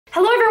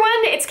Hello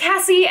everyone, it's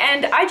Cassie,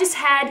 and I just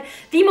had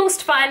the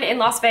most fun in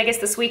Las Vegas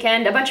this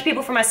weekend. A bunch of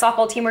people from my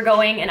softball team were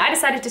going, and I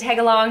decided to tag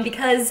along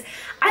because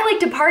I like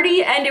to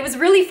party, and it was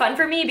really fun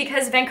for me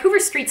because Vancouver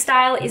street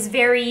style is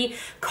very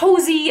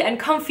cozy and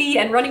comfy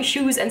and running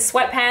shoes and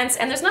sweatpants,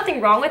 and there's nothing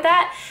wrong with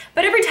that.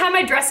 But every time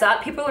I dress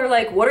up, people are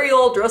like, what are you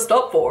all dressed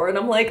up for? And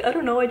I'm like, I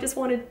don't know, I just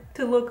wanted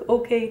to look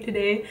okay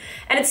today.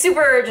 And it's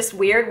super just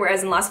weird,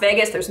 whereas in Las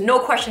Vegas, there's no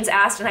questions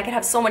asked and I could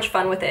have so much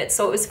fun with it.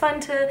 So it was fun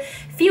to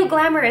feel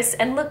glamorous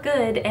and look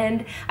good,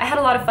 and I had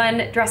a lot of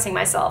fun dressing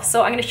myself.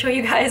 So I'm gonna show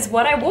you guys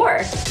what I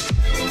wore.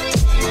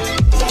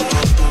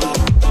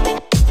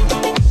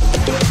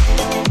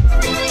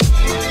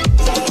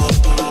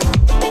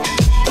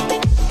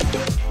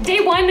 Day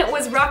one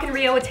was Rock in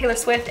Rio with Taylor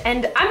Swift,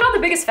 and I'm not the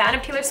biggest fan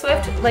of Taylor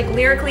Swift. Like,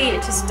 lyrically,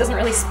 it just doesn't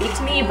really speak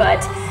to me,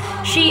 but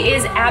she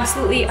is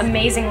absolutely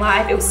amazing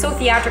live. It was so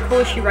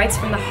theatrical, she writes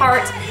from the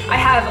heart. I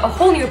have a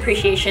whole new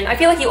appreciation. I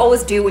feel like you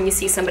always do when you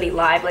see somebody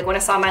live. Like when I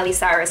saw Miley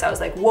Cyrus, I was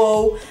like,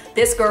 whoa,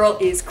 this girl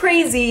is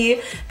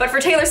crazy. But for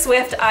Taylor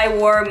Swift, I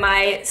wore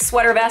my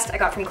sweater vest I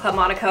got from Club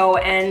Monaco,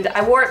 and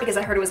I wore it because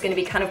I heard it was gonna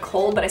be kind of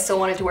cold, but I still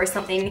wanted to wear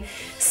something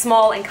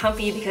small and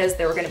comfy because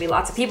there were gonna be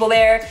lots of people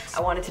there.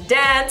 I wanted to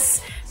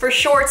dance. For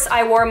shorts,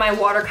 I wore my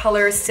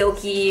Watercolour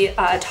silky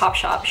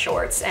Topshop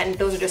shorts, and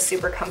those are just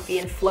super comfy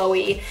and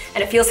flowy,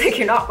 and it feels like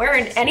you're not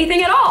wearing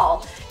anything at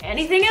all.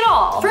 Anything at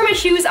all. For my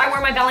shoes, I wore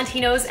my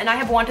Valentinos, and I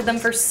have wanted them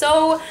for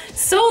so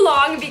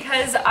long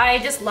because I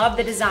just love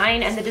the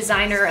design and the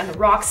designer and the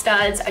rock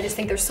studs. I just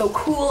think they're so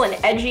cool and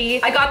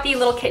edgy. I got the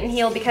little kitten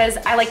heel because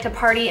I like to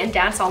party and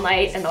dance all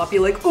night and I'll be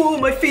like, oh,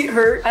 my feet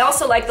hurt. I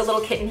also like the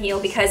little kitten heel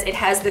because it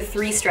has the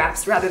 3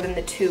 straps rather than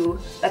the 2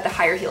 that the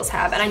higher heels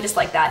have, and I just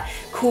like that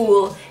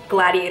cool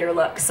gladiator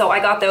look. So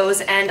I got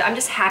those, and I'm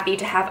just happy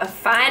to have a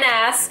fine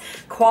ass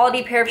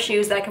quality pair of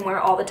shoes that I can wear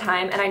all the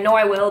time, and I know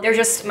I will. They're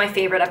just my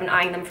favorite. I've been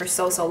eyeing them for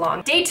so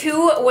long. Day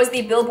 2 was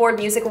the Billboard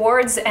Music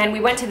Awards, and we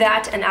went to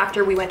that, and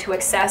after we went to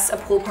Excess, a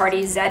pool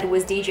party. Zed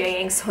was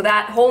DJing, so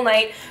that whole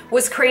night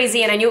was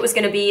crazy, and I knew it was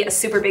gonna be a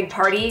super big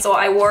party. So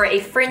I wore a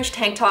Fringe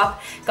tank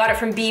top, got it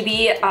from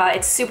Bebe.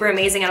 It's super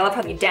amazing, and I love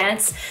how you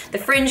dance. The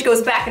fringe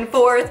goes back and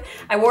forth.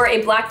 I wore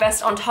a black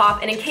vest on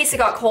top, and in case it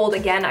got cold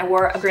again, I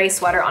wore a gray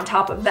sweater on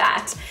top of that.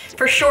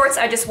 For shorts,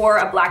 I just wore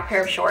a black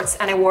pair of shorts,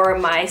 and I wore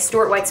my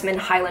Stuart Weitzman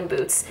Highland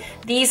boots.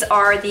 These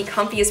are the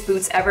comfiest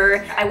boots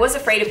ever. I was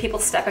afraid of people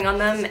stepping on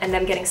them and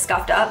them getting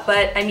scuffed up,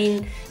 but I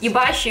mean, you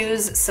buy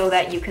shoes so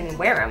that you can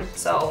wear them.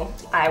 So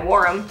I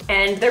wore them,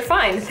 and they're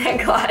fine,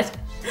 thank God.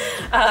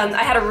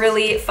 I had a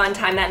really fun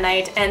time that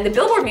night, and the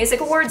Billboard Music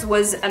Awards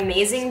was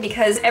amazing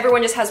because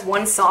everyone just has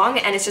one song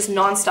and it's just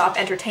non-stop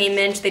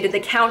entertainment. They did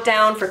the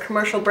countdown for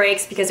commercial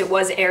breaks because it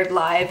was aired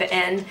live,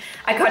 and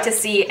I got to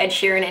see Ed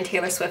Sheeran and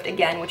Taylor Swift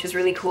again, which is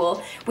really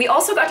cool. We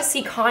also got to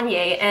see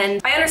Kanye,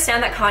 and I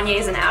understand that Kanye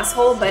is an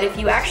asshole, but if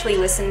you actually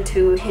listen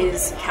to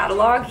his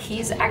catalog,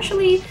 he's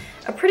actually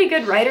a pretty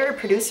good writer,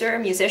 producer,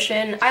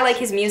 musician. I like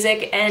his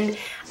music, and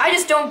I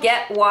just don't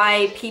get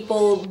why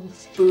people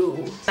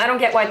boo. I don't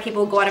get why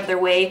people go out of their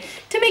way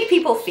to make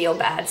people feel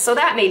bad, so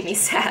that made me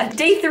sad.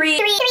 Day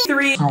 3,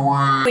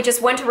 we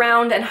just went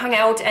around and hung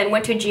out and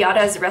went to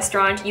Giada's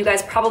restaurant. You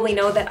guys probably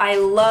know that I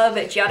love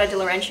Giada De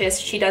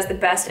Laurentiis. She does the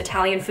best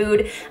Italian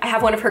food. I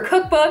have one of her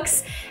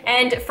cookbooks,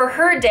 and for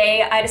her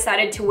day, I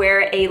decided to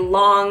wear a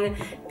long,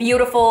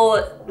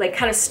 beautiful, like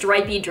kind of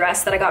stripy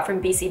dress that I got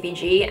from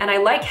BCBG, and I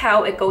like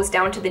how it goes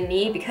down to the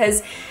knee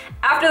because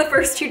after the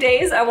first 2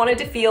 days, I wanted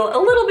to feel a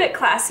little bit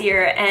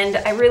classier, and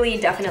I really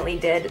definitely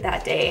did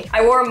that day.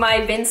 I wore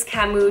my Vince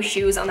Camuto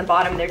shoes on the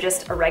bottom. They're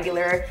just a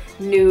regular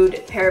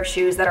nude pair of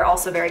shoes that are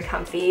also very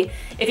comfy.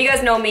 If you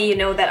guys know me, you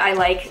know that I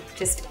like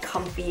just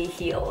comfy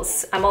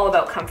heels. I'm all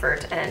about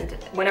comfort, and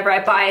whenever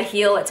I buy a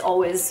heel, it's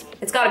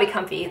gotta be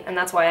comfy, and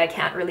that's why I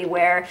can't really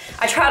wear.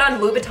 I tried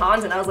on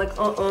Louboutins and I was like,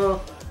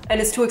 and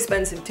it's too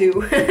expensive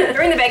too.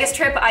 During the Vegas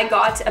trip, I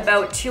got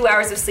about 2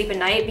 hours of sleep a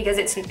night because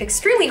it's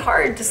extremely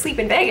hard to sleep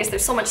in Vegas.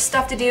 There's so much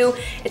stuff to do,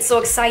 it's so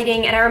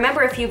exciting, and I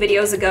remember a few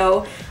videos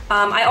ago,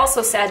 I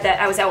also said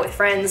that I was out with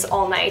friends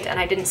all night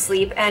and I didn't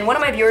sleep, and one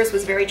of my viewers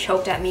was very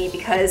choked at me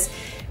because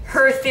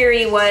her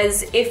theory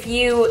was if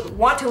you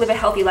want to live a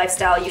healthy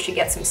lifestyle, you should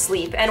get some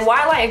sleep. And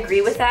while I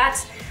agree with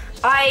that,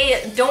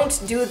 I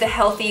don't do the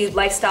healthy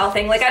lifestyle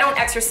thing. Like, I don't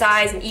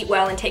exercise and eat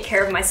well and take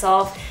care of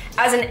myself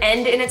as an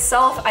end in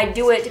itself. I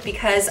do it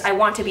because I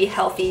want to be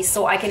healthy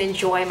so I can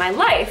enjoy my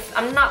life.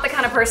 I'm not the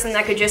kind of person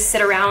that could just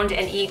sit around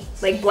and eat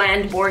like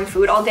bland, boring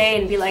food all day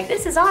and be like,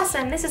 this is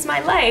awesome, this is my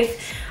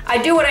life. I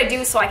do what I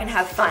do so I can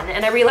have fun,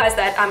 and I realize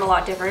that I'm a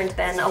lot different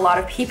than a lot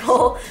of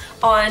people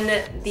on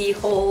the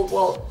whole,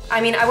 well,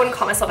 I mean, I wouldn't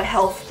call myself a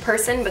health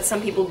person, but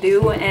some people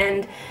do,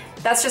 and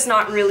that's just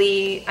not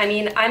really, I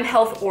mean, I'm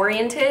health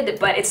oriented,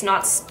 but it's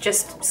not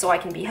just so I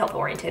can be health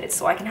oriented, it's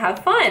so I can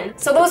have fun.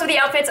 So those are the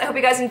outfits. I hope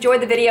you guys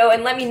enjoyed the video,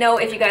 and let me know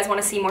if you guys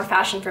want to see more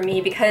fashion from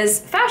me, because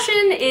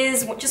fashion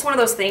is just one of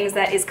those things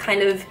that is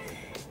kind of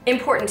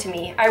important to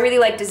me. I really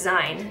like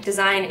design.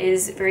 Design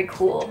is very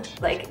cool,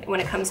 like when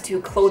it comes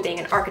to clothing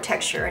and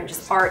architecture and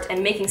just art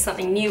and making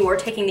something new or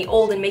taking the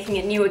old and making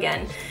it new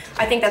again.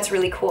 I think that's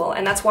really cool,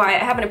 and that's why I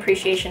have an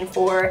appreciation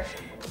for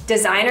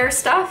designer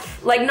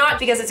stuff. Like, not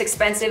because it's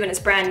expensive and it's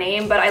brand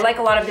name, but I like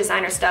a lot of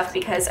designer stuff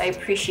because I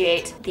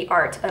appreciate the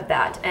art of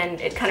that, and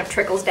it kind of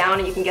trickles down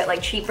and you can get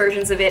like cheap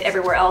versions of it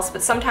everywhere else,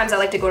 but sometimes I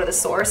like to go to the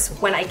source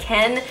when I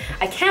can.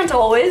 I can't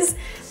always,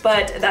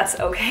 but that's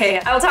okay.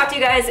 I will talk to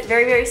you guys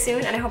very, very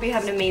soon, and I hope you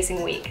have an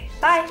amazing week.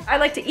 Bye. I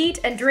like to eat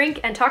and drink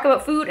and talk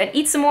about food and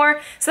eat some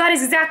more, so that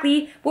is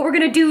exactly what we're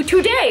gonna do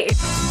today.